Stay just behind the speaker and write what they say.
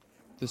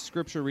The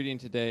scripture reading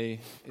today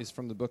is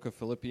from the book of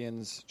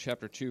Philippians,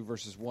 chapter 2,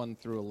 verses 1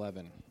 through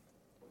 11.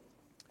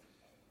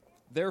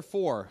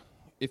 Therefore,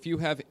 if you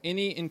have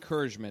any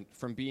encouragement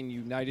from being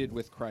united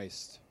with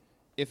Christ,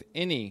 if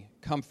any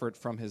comfort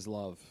from his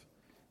love,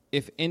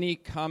 if any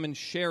common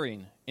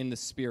sharing in the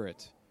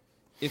Spirit,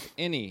 if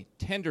any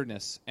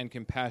tenderness and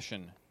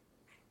compassion,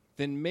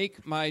 then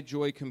make my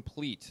joy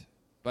complete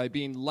by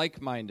being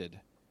like-minded,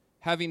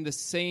 having the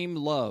same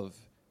love,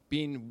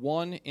 being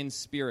one in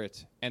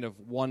spirit and of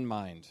one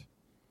mind.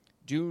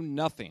 Do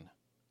nothing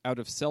out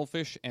of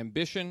selfish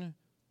ambition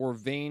or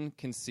vain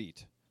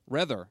conceit.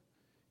 Rather,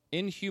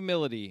 in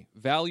humility,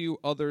 value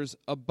others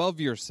above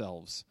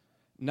yourselves,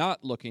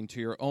 not looking to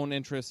your own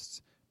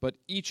interests, but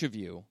each of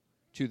you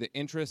to the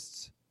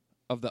interests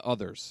of the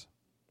others.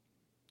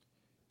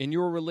 In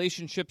your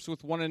relationships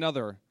with one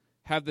another,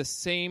 have the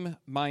same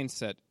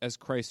mindset as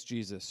Christ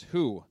Jesus,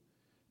 who,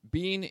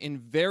 being in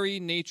very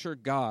nature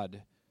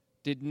God,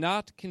 did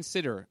not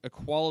consider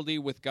equality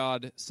with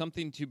God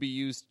something to be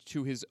used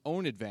to his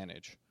own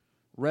advantage.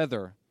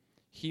 Rather,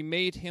 he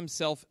made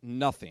himself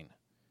nothing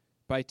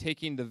by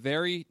taking the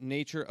very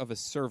nature of a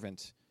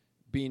servant,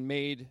 being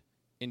made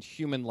in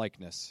human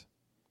likeness.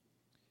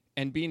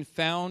 And being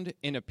found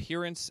in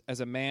appearance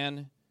as a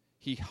man,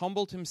 he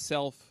humbled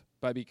himself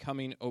by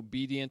becoming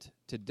obedient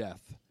to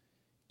death,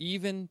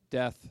 even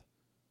death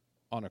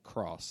on a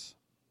cross.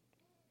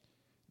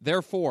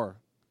 Therefore,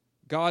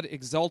 God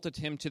exalted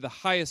him to the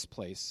highest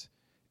place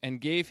and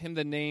gave him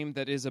the name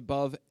that is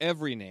above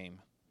every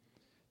name,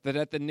 that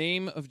at the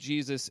name of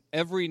Jesus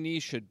every knee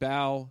should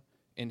bow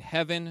in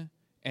heaven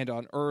and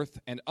on earth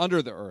and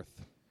under the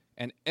earth,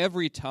 and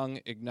every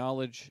tongue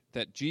acknowledge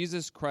that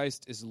Jesus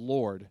Christ is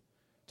Lord,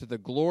 to the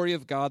glory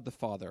of God the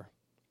Father.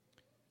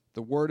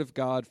 The word of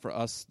God for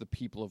us, the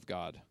people of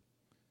God.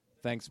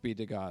 Thanks be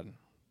to God.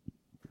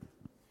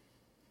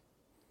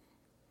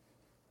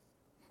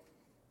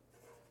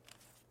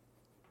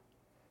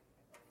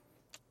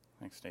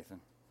 Thanks, Nathan.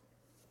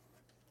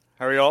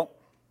 How are y'all?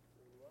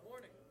 Good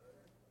morning.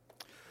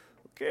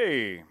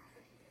 Okay.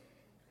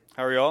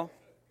 How are y'all?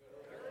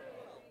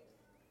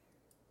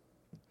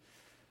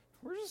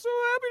 We're just so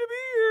happy to be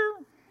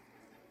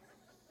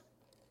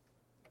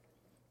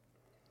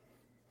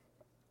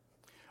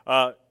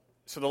here.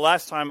 So the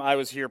last time I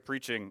was here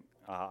preaching,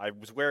 I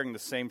was wearing the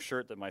same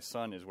shirt that my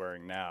son is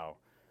wearing now.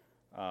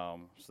 So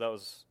that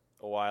was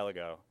a while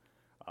ago.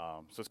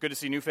 So it's good to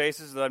see new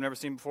faces that I've never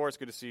seen before. It's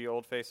good to see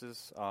old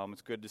faces.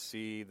 It's good to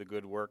see the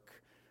good work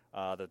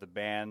that the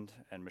band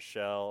and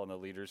Michelle and the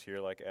leaders here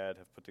like Ed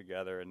have put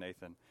together and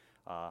Nathan.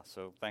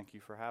 So thank you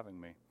for having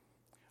me.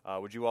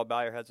 Would you all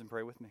bow your heads and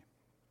pray with me?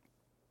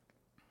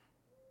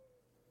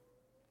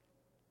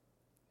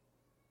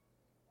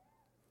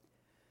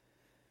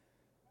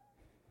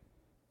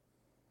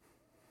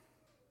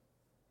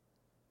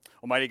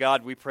 Almighty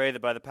God, we pray that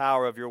by the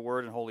power of your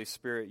word and Holy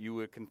Spirit, you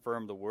would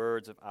confirm the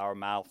words of our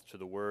mouth to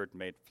the word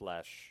made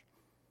flesh,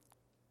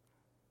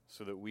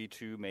 so that we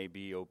too may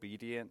be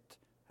obedient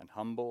and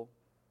humble,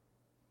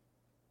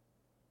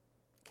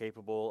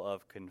 capable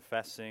of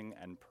confessing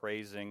and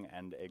praising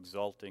and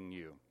exalting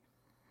you.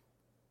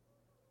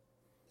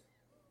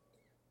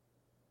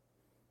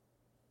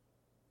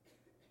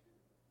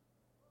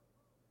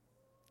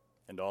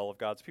 And all of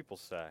God's people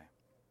say.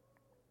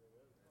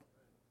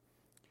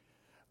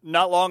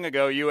 Not long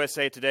ago,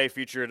 USA Today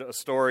featured a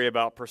story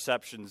about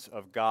perceptions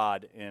of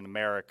God in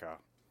America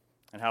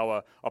and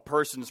how a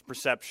person's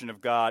perception of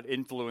God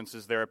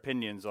influences their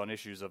opinions on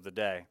issues of the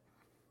day.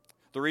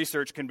 The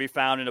research can be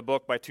found in a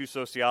book by two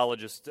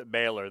sociologists at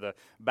Baylor, the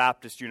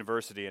Baptist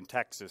University in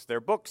Texas.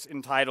 Their book's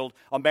entitled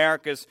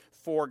America's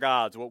Four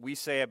Gods, What We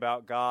Say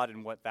About God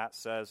and What That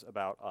Says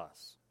About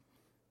Us.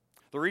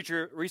 The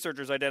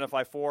researchers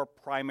identify four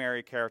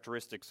primary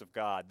characteristics of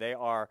God. They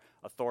are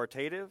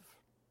authoritative,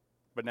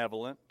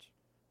 benevolent,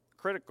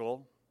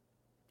 critical,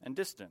 and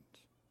distant.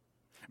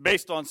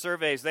 Based on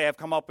surveys, they have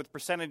come up with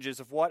percentages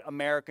of what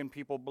American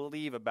people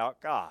believe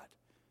about God.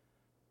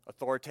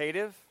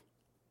 Authoritative,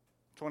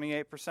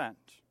 28%.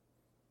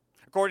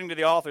 According to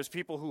the authors,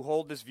 people who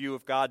hold this view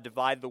of God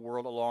divide the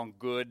world along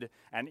good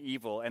and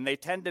evil, and they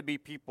tend to be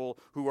people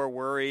who are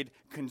worried,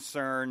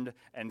 concerned,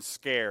 and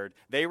scared.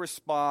 They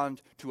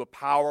respond to a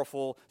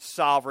powerful,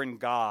 sovereign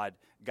God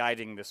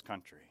guiding this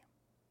country.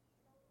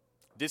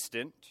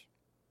 Distant,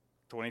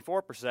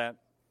 24%.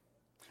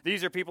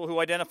 These are people who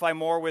identify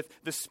more with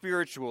the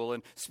spiritual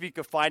and speak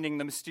of finding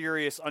the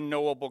mysterious,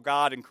 unknowable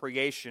God in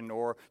creation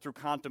or through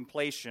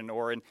contemplation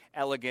or in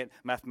elegant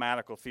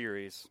mathematical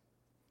theories.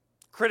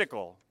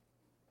 Critical,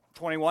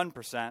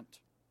 21%.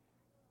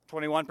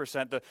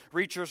 21%. The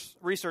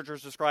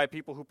researchers describe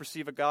people who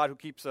perceive a God who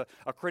keeps a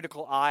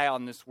critical eye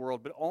on this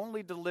world, but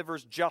only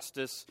delivers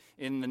justice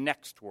in the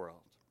next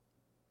world.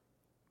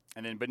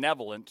 And then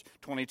benevolent,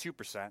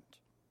 22%.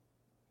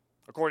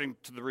 According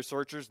to the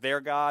researchers,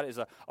 their God is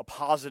a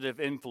positive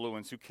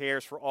influence who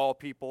cares for all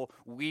people,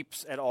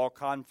 weeps at all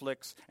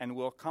conflicts, and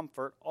will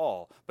comfort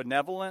all.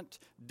 Benevolent,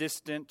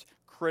 distant,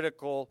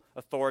 critical,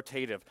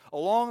 authoritative.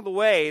 Along the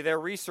way, their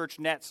research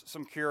nets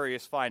some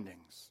curious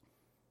findings.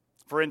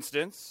 For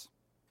instance,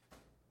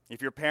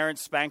 if your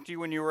parents spanked you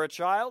when you were a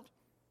child,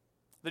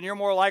 then you're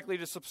more likely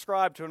to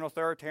subscribe to an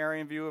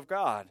authoritarian view of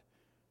God.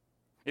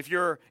 If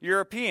you're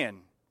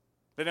European,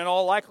 then in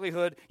all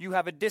likelihood you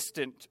have a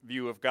distant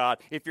view of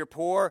God. If you're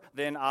poor,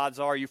 then odds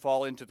are you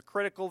fall into the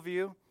critical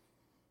view.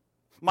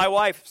 My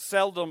wife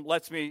seldom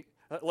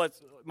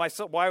my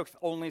wife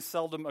only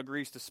seldom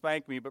agrees to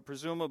spank me, but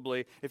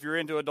presumably if you're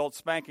into adult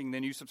spanking,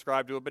 then you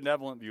subscribe to a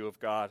benevolent view of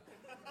God.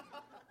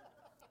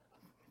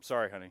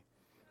 Sorry, honey.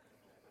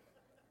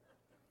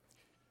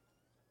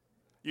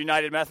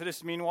 United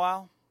Methodists,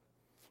 meanwhile,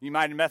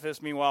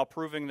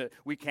 proving that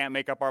we can't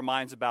make up our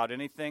minds about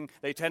anything,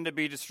 they tend to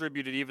be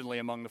distributed evenly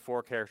among the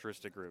four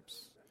characteristic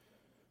groups.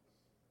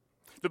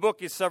 The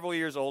book is several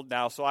years old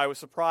now, so I was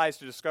surprised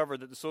to discover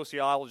that the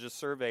sociologist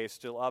survey is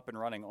still up and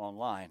running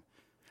online.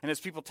 And as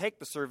people take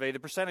the survey, the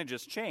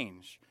percentages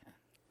change.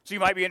 So you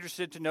might be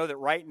interested to know that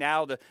right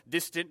now the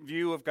distant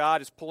view of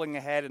God is pulling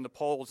ahead in the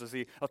polls as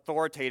the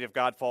authoritative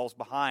God falls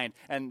behind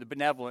and the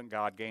benevolent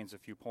God gains a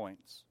few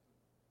points.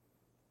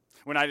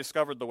 When I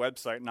discovered the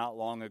website not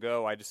long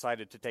ago, I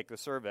decided to take the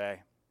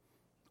survey,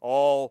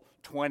 all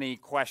 20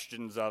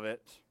 questions of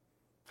it.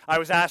 I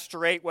was asked to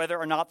rate whether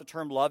or not the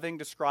term loving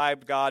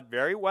described God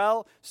very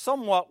well,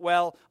 somewhat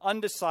well,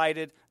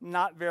 undecided,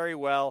 not very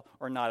well,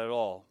 or not at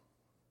all.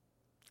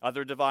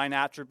 Other divine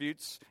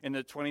attributes in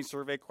the 20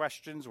 survey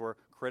questions were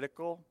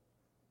critical,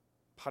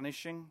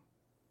 punishing,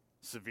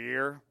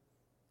 severe,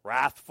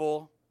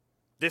 wrathful,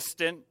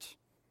 distant,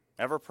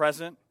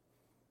 ever-present.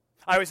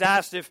 I was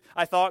asked if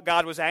I thought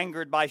God was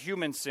angered by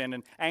human sin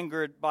and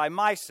angered by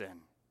my sin.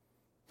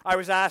 I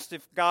was asked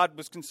if God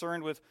was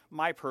concerned with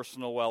my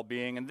personal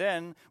well-being and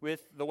then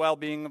with the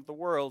well-being of the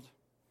world.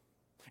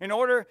 In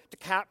order to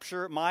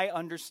capture my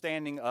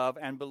understanding of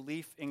and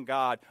belief in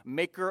God,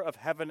 maker of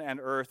heaven and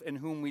earth, in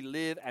whom we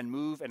live and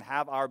move and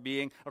have our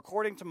being,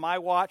 according to my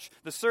watch,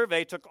 the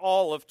survey took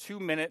all of 2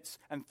 minutes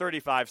and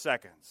 35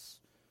 seconds.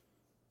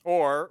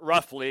 Or,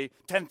 roughly,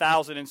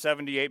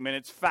 10,078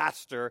 minutes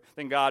faster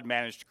than God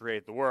managed to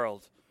create the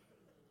world.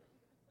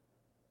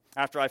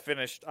 After I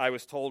finished, I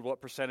was told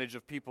what percentage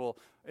of people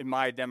in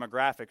my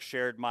demographic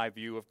shared my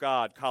view of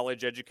God.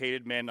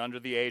 College-educated men under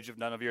the age of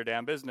none of your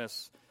damn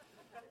business.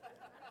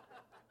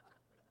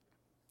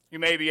 You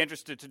may be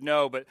interested to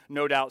know, but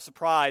no doubt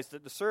surprised,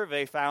 that the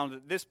survey found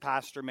that this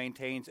pastor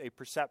maintains a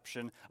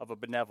perception of a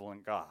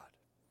benevolent God.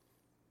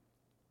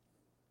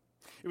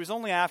 It was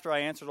only after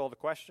I answered all the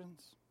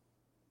questions,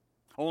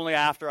 only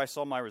after I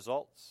saw my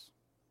results,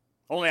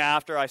 only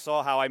after I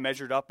saw how I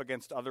measured up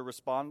against other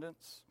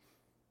respondents,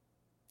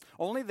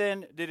 only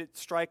then did it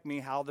strike me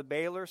how the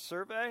Baylor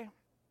survey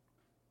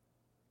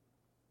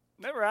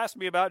never asked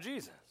me about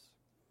Jesus.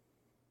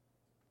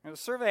 And the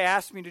survey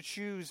asked me to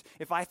choose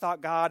if I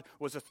thought God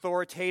was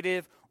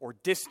authoritative or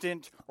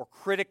distant or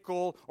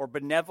critical or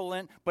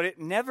benevolent, but it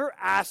never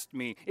asked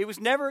me, it was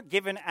never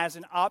given as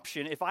an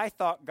option if I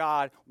thought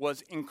God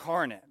was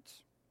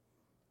incarnate,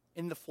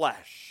 in the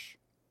flesh,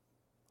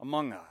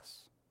 among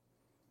us.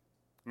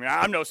 I mean,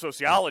 I'm no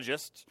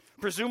sociologist.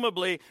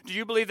 Presumably, do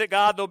you believe that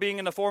God, though being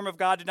in the form of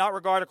God, did not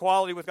regard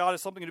equality with God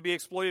as something to be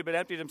exploited, but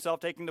emptied himself,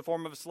 taking the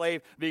form of a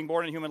slave, being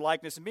born in human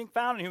likeness, and being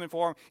found in human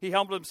form, he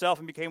humbled himself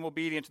and became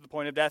obedient to the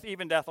point of death,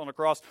 even death on a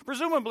cross?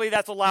 Presumably,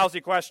 that's a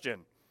lousy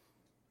question.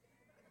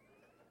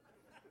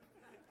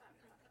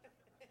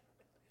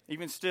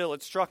 Even still,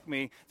 it struck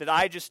me that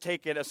I just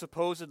taken a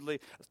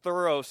supposedly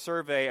thorough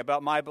survey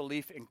about my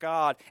belief in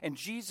God, and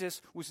Jesus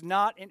was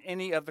not in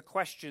any of the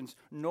questions,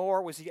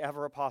 nor was he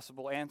ever a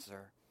possible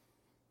answer.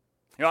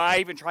 You know, I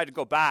even tried to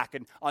go back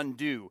and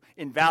undo,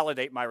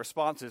 invalidate my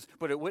responses,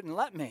 but it wouldn't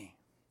let me.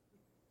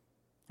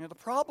 You know, the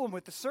problem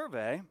with the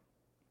survey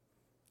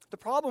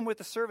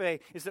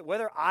is that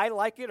whether I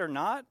like it or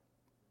not,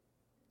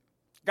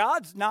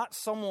 God's not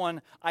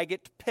someone I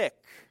get to pick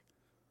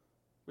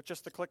with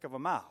just the click of a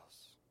mouse.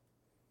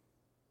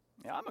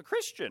 Yeah, I'm a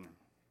Christian.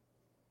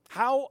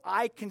 How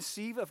I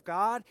conceive of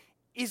God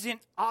isn't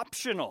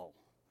optional.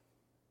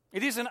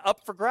 It isn't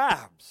up for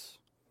grabs.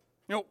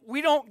 You know,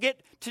 we don't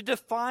get to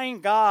define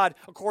God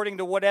according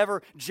to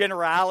whatever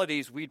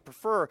generalities we'd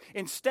prefer.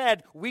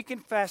 Instead, we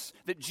confess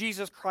that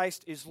Jesus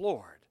Christ is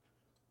Lord.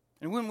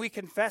 And when we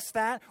confess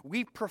that,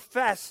 we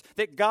profess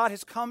that God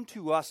has come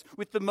to us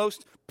with the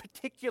most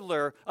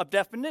particular of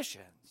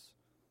definitions.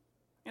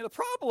 You know, the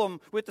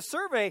problem with the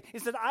survey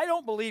is that I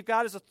don't believe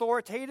God is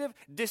authoritative,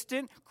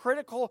 distant,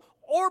 critical,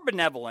 or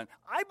benevolent.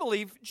 I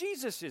believe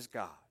Jesus is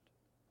God.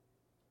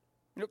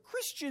 You know,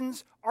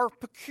 Christians are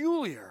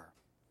peculiar.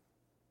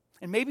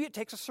 And maybe it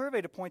takes a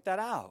survey to point that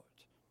out.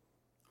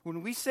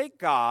 When we say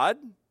God,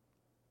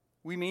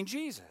 we mean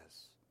Jesus.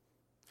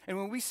 And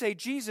when we say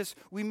Jesus,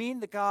 we mean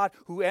the God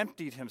who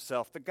emptied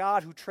himself, the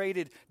God who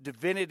traded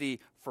divinity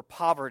for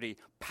poverty,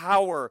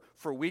 power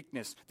for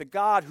weakness, the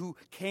God who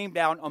came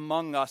down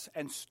among us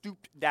and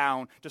stooped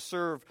down to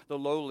serve the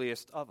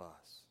lowliest of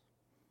us.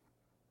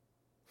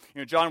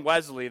 You know, John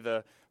Wesley,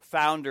 the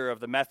founder of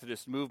the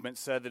Methodist movement,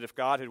 said that if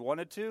God had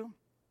wanted to,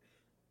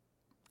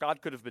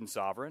 God could have been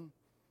sovereign.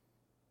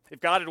 If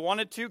God had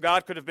wanted to,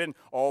 God could have been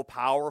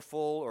all-powerful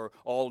or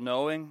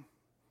all-knowing.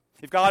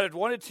 If God had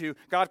wanted to,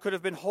 God could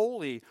have been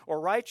holy or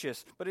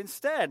righteous. But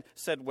instead,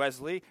 said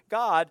Wesley,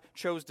 God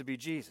chose to be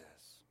Jesus.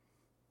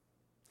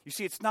 You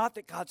see, it's not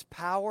that God's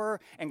power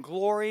and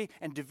glory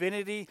and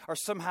divinity are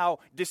somehow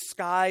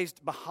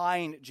disguised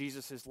behind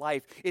Jesus'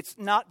 life. It's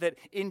not that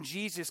in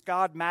Jesus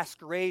God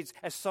masquerades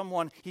as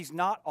someone he's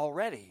not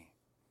already.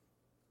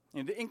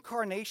 The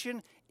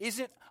incarnation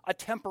isn't a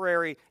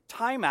temporary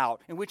timeout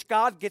in which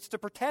God gets to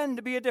pretend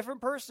to be a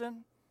different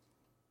person.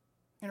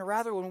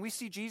 Rather, when we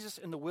see Jesus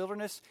in the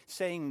wilderness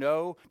saying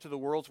no to the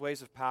world's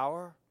ways of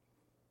power,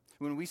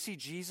 when we see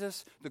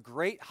Jesus, the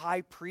great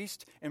high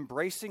priest,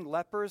 embracing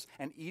lepers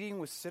and eating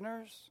with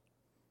sinners,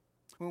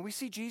 when we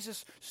see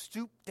Jesus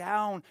stoop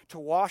down to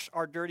wash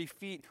our dirty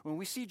feet, when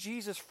we see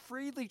Jesus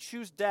freely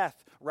choose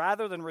death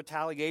rather than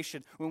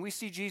retaliation, when we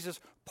see Jesus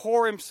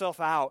pour himself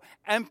out,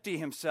 empty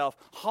himself,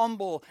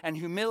 humble and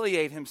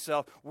humiliate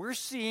himself, we're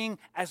seeing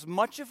as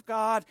much of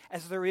God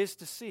as there is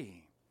to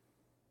see.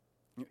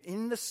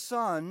 In the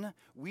Son,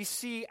 we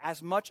see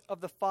as much of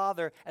the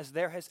Father as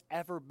there has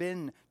ever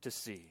been to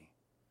see.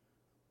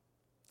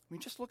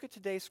 Just look at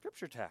today's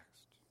scripture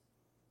text.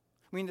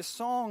 The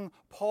song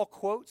Paul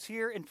quotes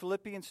here in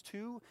Philippians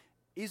 2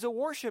 is a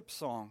worship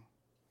song.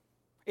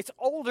 It's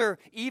older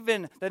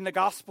even than the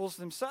Gospels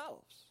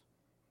themselves.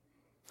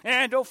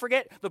 And don't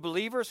forget, the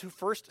believers who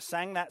first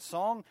sang that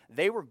song,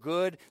 they were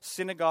good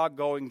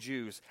synagogue-going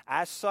Jews.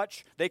 As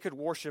such, they could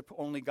worship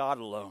only God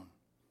alone.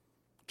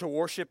 To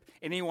worship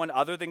anyone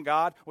other than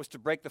God was to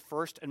break the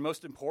first and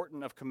most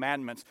important of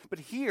commandments. But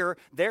here,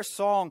 their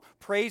song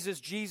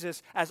praises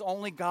Jesus as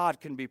only God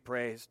can be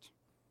praised.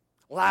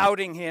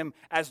 Lauding him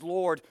as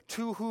Lord,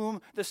 to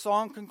whom the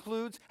song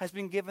concludes, has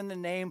been given the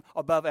name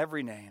above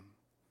every name.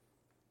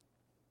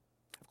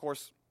 Of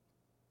course,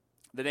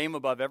 the name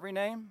above every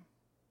name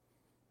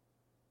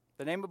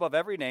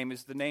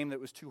is the name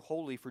that was too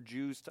holy for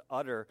Jews to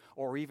utter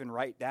or even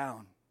write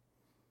down.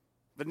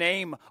 The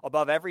name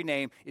above every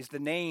name is the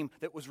name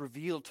that was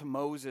revealed to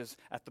Moses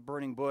at the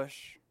burning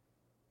bush.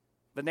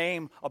 The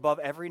name above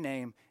every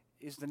name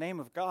is the name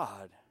of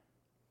God.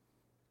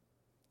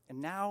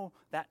 And now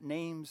that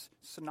name's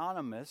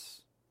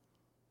synonymous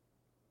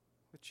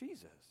with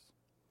Jesus.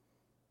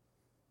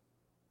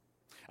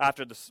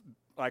 After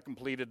I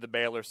completed the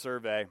Baylor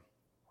survey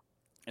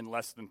in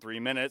less than 3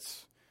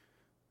 minutes,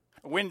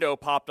 a window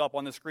popped up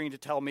on the screen to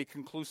tell me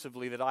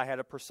conclusively that I had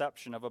a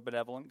perception of a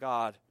benevolent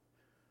God.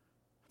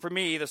 For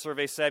me, the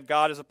survey said,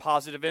 God is a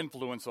positive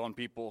influence on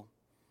people.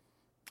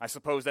 I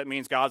suppose that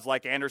means God's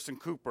like Anderson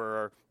Cooper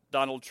or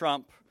Donald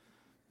Trump.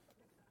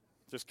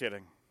 Just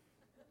kidding.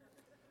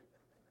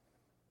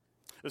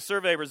 The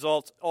survey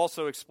results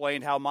also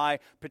explained how my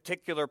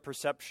particular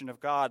perception of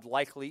God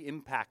likely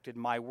impacted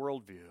my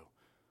worldview.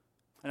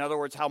 In other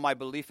words, how my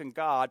belief in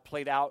God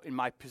played out in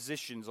my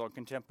positions on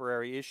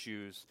contemporary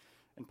issues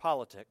and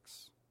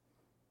politics.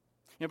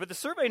 But the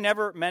survey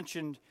never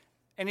mentioned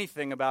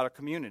anything about a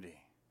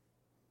community.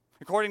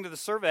 According to the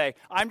survey,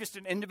 I'm just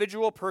an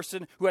individual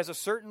person who has a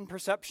certain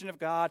perception of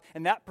God,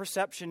 and that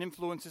perception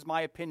influences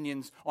my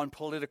opinions on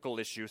political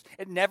issues.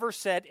 It never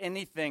said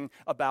anything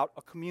about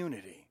a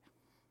community.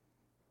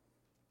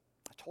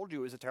 I told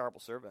you it was a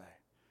terrible survey.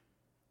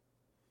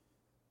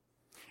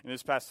 And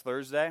this past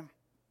Thursday,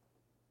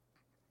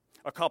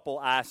 a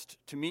couple asked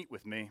to meet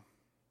with me.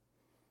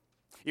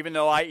 Even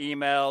though I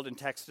emailed and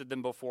texted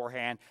them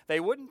beforehand, they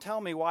wouldn't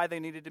tell me why they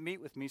needed to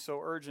meet with me so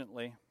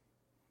urgently.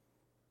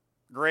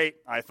 Great,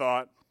 I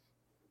thought.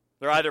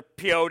 They're either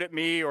PO'd at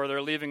me, or they're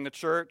leaving the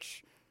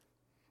church,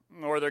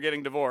 or they're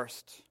getting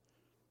divorced.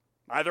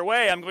 Either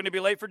way, I'm going to be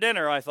late for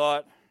dinner, I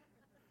thought.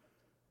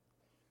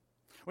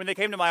 When they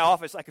came to my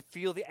office, I could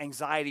feel the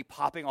anxiety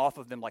popping off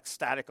of them like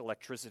static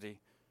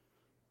electricity.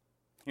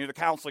 The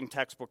counseling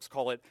textbooks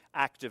call it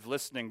active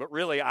listening, but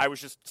really I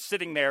was just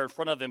sitting there in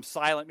front of them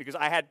silent because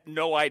I had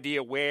no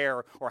idea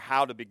where or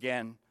how to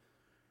begin.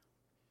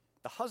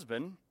 The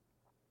husband,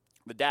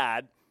 the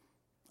dad,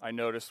 I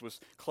noticed,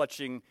 was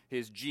clutching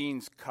his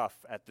jeans cuff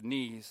at the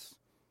knees.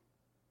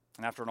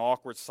 And after an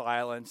awkward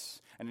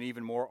silence and an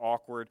even more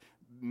awkward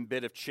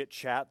bit of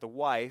chit-chat, the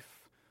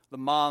wife, the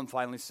mom,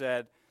 finally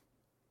said,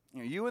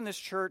 you and this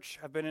church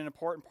have been an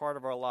important part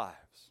of our lives.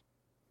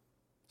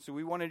 So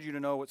we wanted you to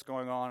know what's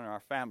going on in our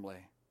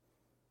family.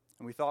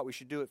 And we thought we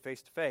should do it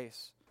face to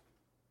face.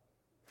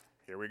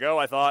 Here we go,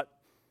 I thought.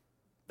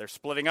 They're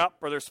splitting up,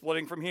 or they're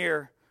splitting from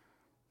here.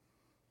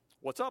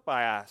 What's up,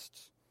 I asked,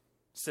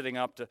 sitting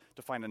up to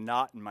find a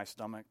knot in my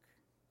stomach.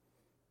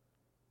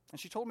 And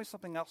she told me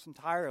something else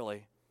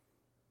entirely,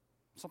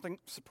 something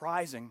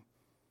surprising.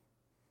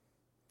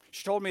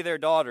 She told me their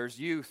daughters,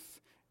 youth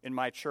in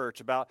my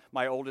church, about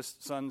my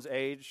oldest son's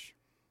age.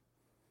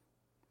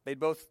 They'd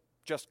both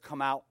just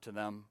come out to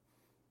them.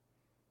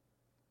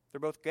 They're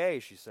both gay,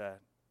 she said.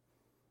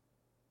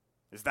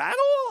 Is that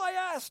all? I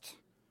asked.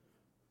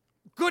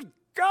 Good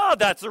God,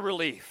 that's a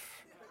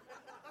relief.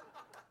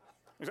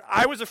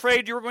 I was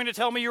afraid you were going to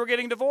tell me you were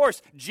getting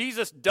divorced.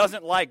 Jesus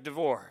doesn't like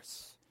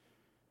divorce.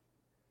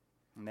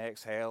 And they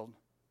exhaled.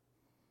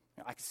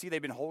 I can see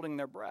they've been holding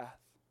their breath.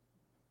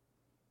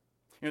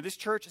 This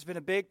church has been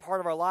a big part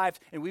of our lives,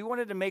 and we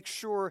wanted to make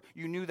sure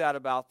you knew that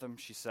about them,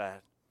 she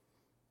said.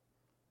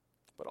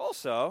 But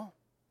also,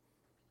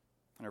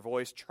 and her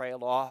voice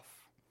trailed off,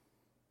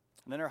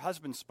 and then her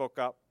husband spoke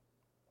up.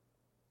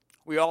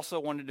 We also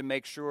wanted to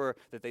make sure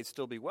that they'd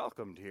still be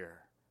welcomed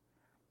here.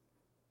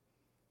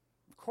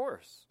 Of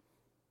course.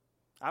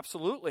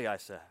 Absolutely, I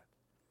said.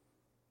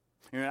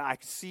 I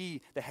could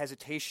see the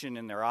hesitation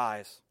in their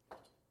eyes.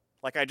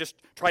 Like I just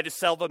tried to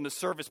sell them the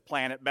service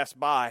plan at Best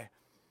Buy.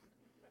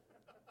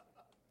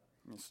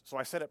 So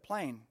I said it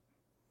plain.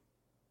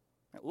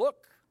 Look,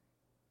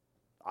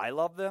 I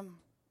love them.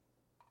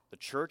 The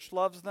church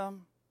loves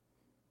them.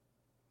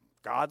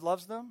 God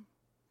loves them.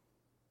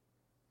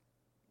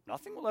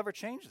 Nothing will ever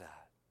change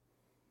that.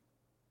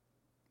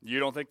 You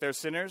don't think they're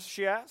sinners,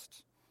 she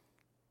asked.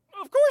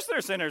 Of course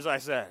they're sinners, I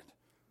said.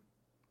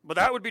 But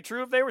that would be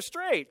true if they were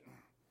straight.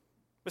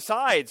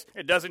 Besides,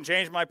 it doesn't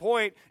change my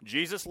point.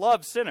 Jesus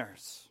loves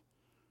sinners.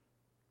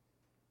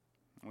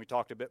 And we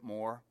talked a bit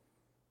more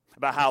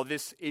about how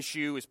this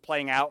issue is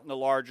playing out in the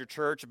larger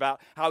church,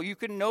 about how you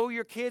can know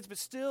your kids, but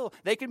still,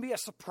 they can be a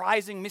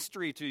surprising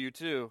mystery to you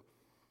too.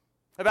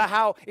 About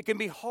how it can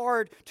be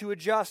hard to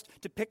adjust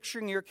to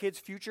picturing your kid's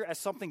future as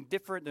something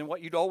different than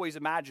what you'd always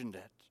imagined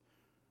it.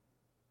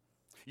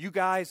 You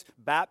guys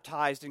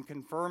baptized and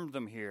confirmed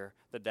them here,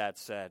 the dad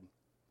said,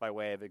 by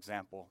way of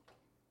example.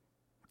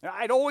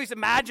 I'd always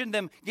imagined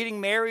them getting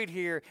married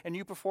here and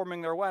you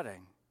performing their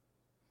wedding.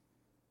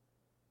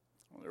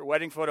 Well, their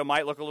wedding photo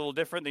might look a little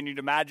different than you'd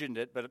imagined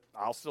it, but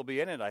I'll still be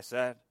in it, I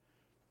said.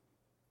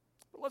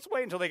 But let's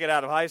wait until they get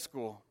out of high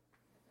school.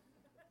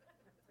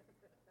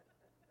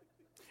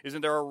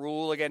 Isn't there a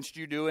rule against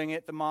you doing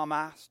it, the mom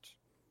asked?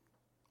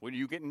 Would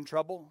you get in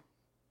trouble?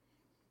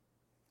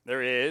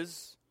 There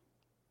is,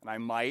 and I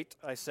might,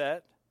 I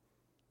said.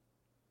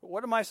 But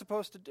what am I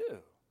supposed to do?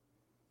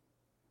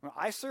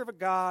 I serve a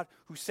God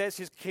who says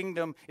his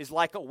kingdom is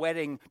like a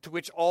wedding to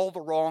which all the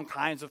wrong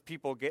kinds of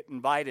people get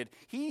invited.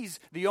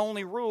 He's the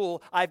only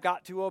rule I've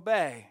got to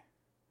obey.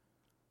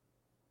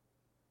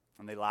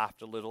 And they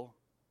laughed a little.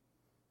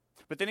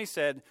 But then he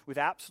said, with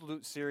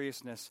absolute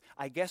seriousness,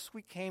 I guess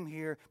we came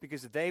here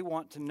because they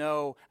want to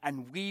know,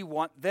 and we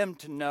want them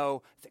to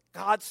know, that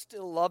God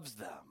still loves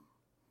them.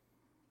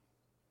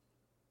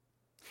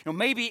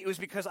 Maybe it was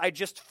because I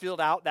just filled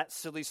out that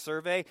silly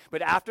survey,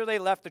 but after they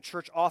left the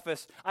church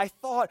office, I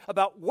thought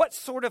about what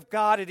sort of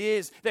God it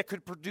is that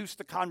could produce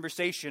the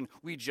conversation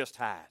we just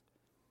had.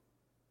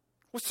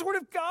 What sort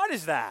of God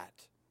is that?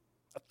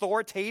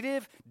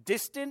 Authoritative,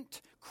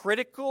 distant,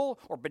 critical,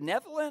 or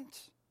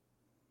benevolent?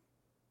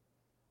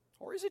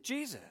 Or is it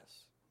Jesus?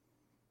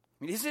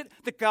 Is it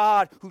the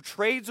God who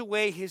trades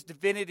away his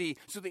divinity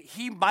so that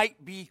he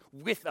might be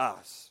with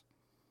us?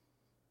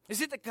 Is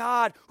it the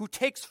God who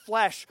takes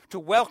flesh to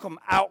welcome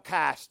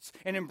outcasts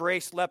and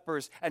embrace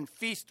lepers and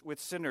feast with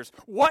sinners?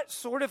 What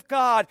sort of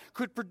God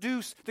could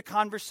produce the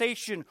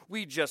conversation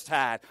we just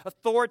had?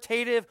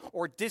 Authoritative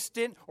or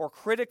distant or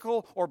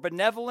critical or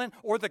benevolent,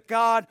 or the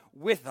God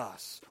with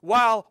us?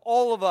 While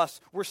all of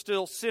us were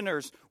still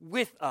sinners,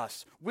 with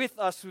us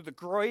through the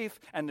grief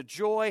and the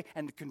joy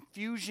and the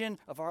confusion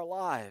of our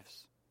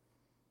lives.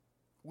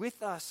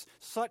 With us,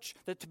 such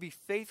that to be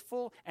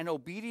faithful and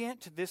obedient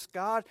to this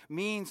God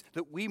means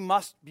that we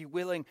must be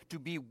willing to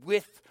be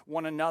with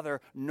one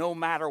another no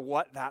matter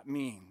what that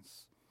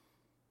means.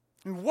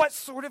 And what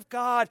sort of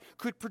God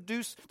could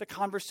produce the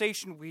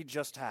conversation we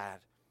just had?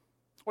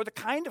 Or the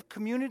kind of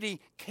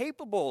community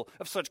capable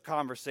of such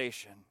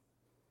conversation?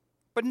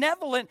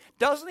 Benevolent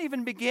doesn't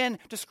even begin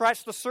to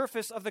scratch the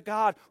surface of the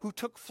God who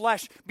took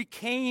flesh,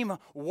 became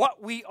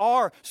what we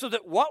are, so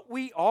that what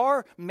we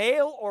are,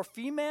 male or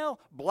female,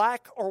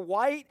 black or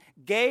white,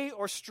 gay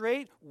or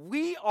straight,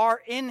 we are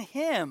in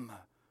him.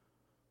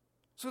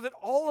 So that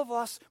all of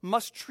us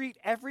must treat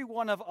every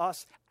one of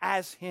us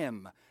as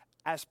him,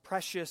 as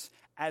precious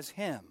as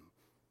him.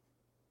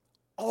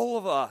 All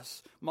of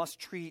us must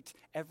treat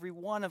every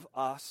one of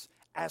us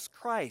as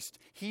Christ.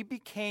 He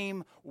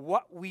became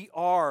what we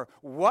are.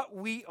 What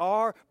we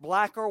are,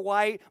 black or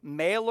white,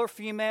 male or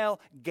female,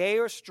 gay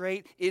or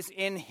straight, is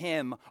in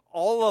him.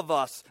 All of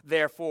us,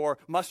 therefore,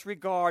 must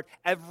regard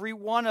every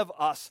one of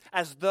us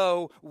as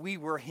though we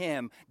were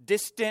him.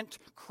 Distant,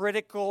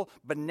 critical,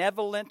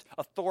 benevolent,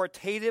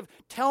 authoritative.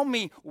 Tell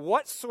me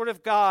what sort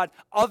of God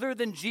other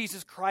than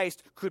Jesus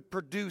Christ could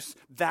produce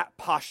that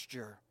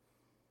posture?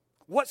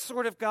 What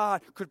sort of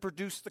God could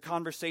produce the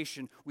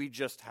conversation we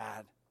just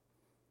had?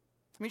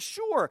 I mean,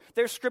 sure,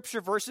 there's scripture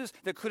verses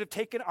that could have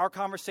taken our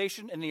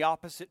conversation in the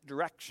opposite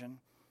direction.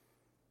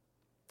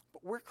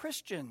 But we're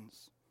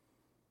Christians.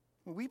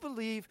 We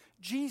believe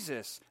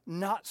Jesus,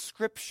 not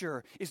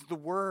scripture, is the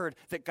word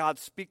that God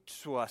speaks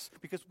to us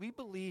because we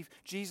believe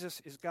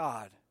Jesus is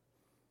God.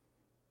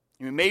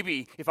 I mean,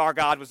 maybe if our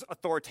God was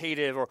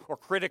authoritative or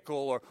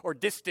critical or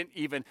distant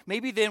even,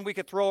 maybe then we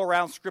could throw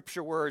around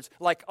scripture words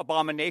like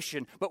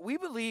abomination. But we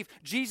believe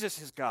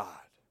Jesus is God.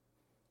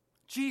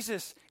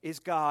 Jesus is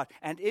God,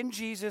 and in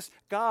Jesus,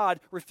 God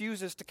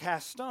refuses to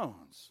cast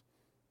stones.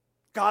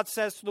 God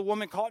says to the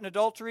woman caught in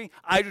adultery,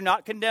 I do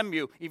not condemn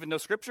you, even though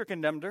Scripture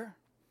condemned her.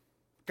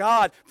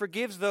 God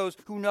forgives those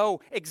who know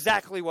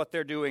exactly what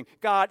they're doing.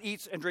 God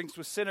eats and drinks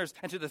with sinners.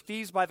 And to the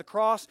thieves by the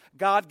cross,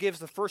 God gives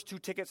the first 2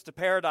 tickets to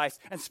paradise.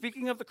 And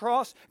speaking of the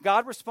cross,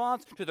 God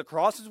responds to the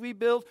crosses we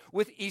build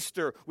with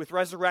Easter, with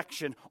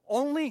resurrection.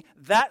 Only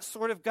that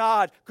sort of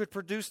God could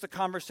produce the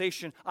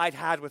conversation I'd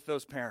had with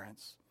those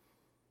parents.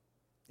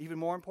 Even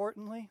more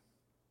importantly,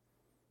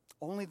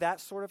 only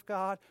that sort of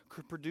God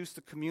could produce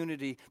the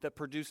community that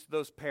produced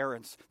those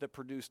parents that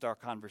produced our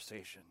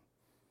conversation.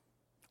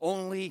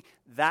 Only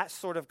that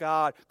sort of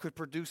God could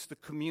produce the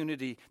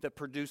community that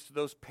produced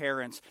those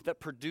parents, that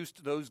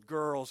produced those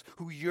girls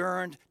who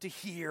yearned to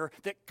hear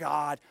that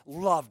God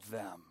loved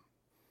them.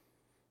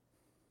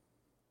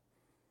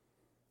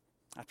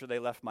 After they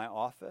left my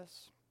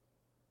office,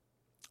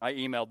 I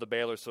emailed the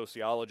Baylor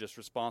sociologist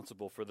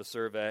responsible for the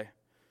survey.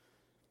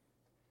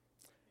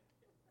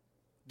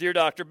 Dear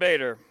Dr.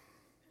 Bader,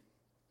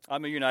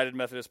 I'm a United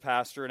Methodist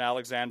pastor in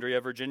Alexandria,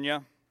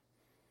 Virginia.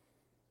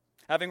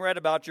 Having read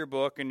about your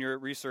book and your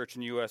research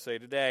in USA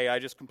Today, I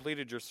just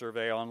completed your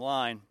survey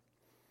online.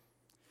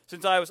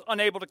 Since I was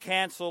unable to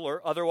cancel or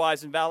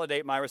otherwise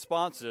invalidate my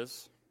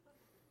responses,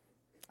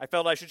 I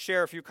felt I should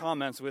share a few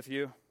comments with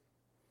you.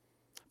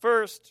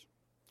 First,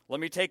 let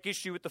me take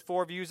issue with the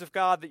 4 views of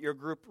God that you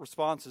group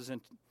responses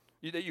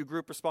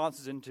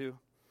into.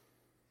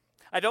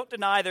 I don't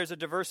deny there's a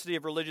diversity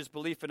of religious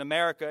belief in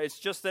America. It's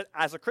just that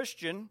as a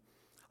Christian,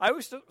 I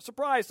was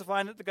surprised to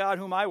find that the God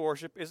whom I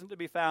worship isn't to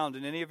be found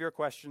in any of your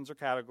questions or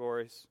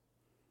categories.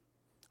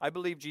 I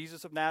believe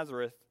Jesus of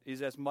Nazareth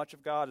is as much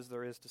of God as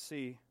there is to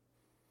see.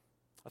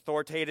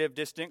 Authoritative,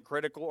 distant,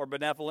 critical, or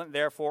benevolent,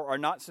 therefore, are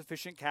not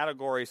sufficient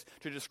categories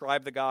to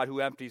describe the God who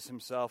empties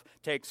himself,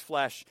 takes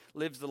flesh,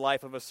 lives the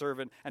life of a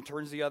servant, and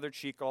turns the other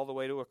cheek all the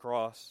way to a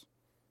cross.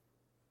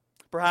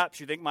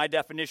 Perhaps you think my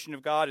definition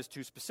of God is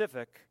too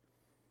specific.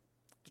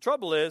 The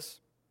trouble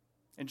is,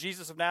 in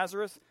Jesus of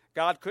Nazareth,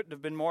 God couldn't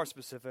have been more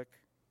specific.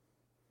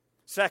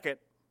 Second,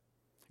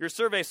 your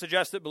survey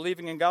suggests that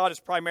believing in God is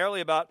primarily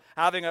about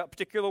having a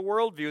particular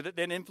worldview that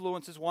then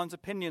influences one's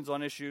opinions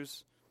on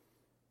issues.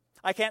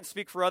 I can't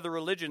speak for other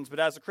religions, but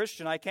as a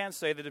Christian, I can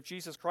say that if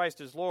Jesus Christ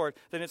is Lord,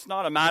 then it's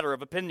not a matter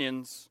of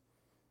opinions.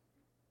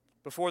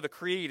 Before the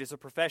creed is a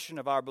profession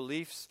of our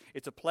beliefs,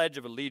 it's a pledge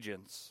of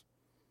allegiance.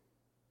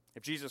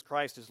 If Jesus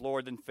Christ is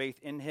Lord, then faith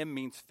in him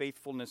means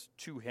faithfulness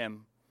to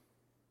him.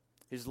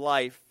 His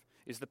life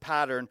is the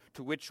pattern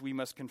to which we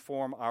must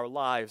conform our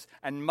lives.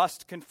 And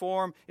must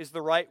conform is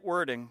the right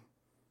wording.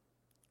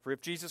 For if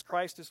Jesus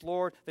Christ is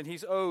Lord, then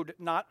he's owed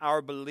not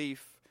our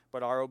belief,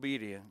 but our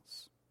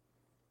obedience.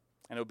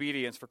 And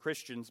obedience for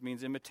Christians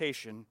means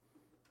imitation,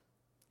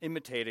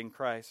 imitating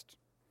Christ.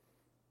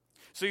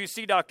 So you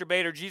see, Dr.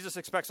 Bader, Jesus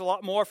expects a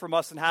lot more from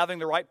us than having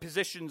the right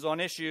positions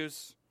on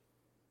issues.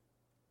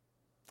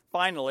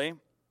 Finally,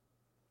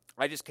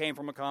 I just came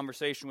from a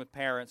conversation with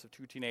parents of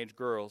 2 teenage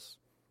girls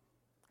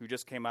who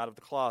just came out of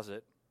the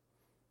closet.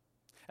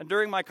 And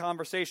during my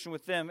conversation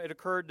with them, it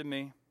occurred to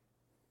me,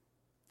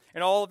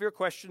 in all of your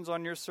questions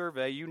on your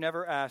survey, you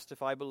never asked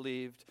if I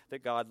believed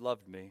that God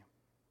loved me.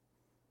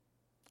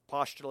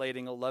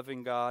 Postulating a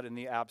loving God in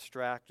the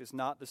abstract is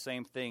not the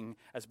same thing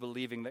as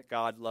believing that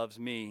God loves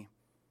me.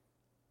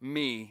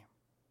 Me.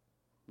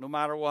 No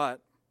matter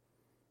what.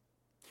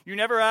 You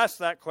never asked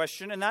that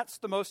question, and that's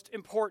the most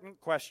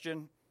important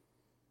question.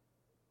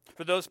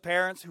 For those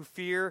parents who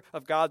fear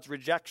of God's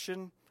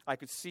rejection, I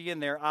could see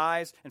in their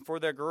eyes, and for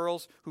their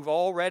girls who've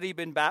already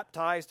been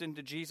baptized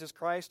into Jesus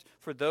Christ,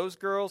 for those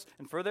girls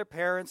and for their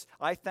parents,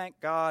 I thank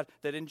God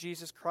that in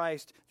Jesus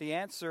Christ the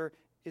answer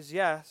is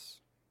yes.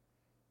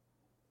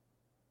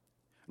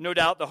 No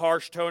doubt the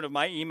harsh tone of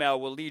my email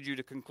will lead you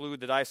to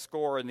conclude that I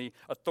score in the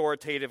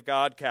authoritative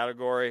God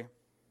category.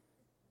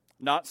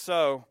 Not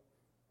so,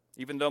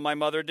 even though my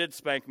mother did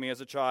spank me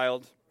as a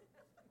child.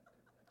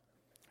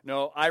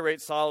 No, I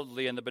rate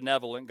solidly in the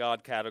benevolent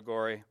God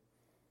category.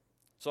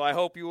 So I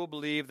hope you will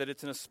believe that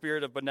it's in a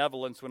spirit of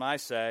benevolence when I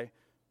say,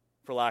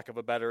 for lack of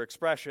a better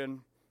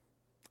expression,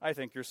 I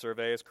think your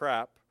survey is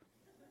crap.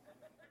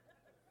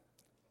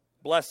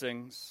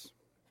 Blessings.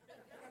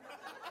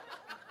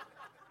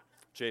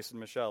 Jason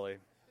Michelli.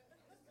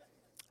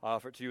 I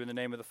offer it to you in the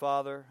name of the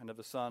Father, and of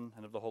the Son,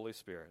 and of the Holy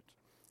Spirit.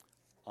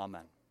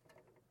 Amen.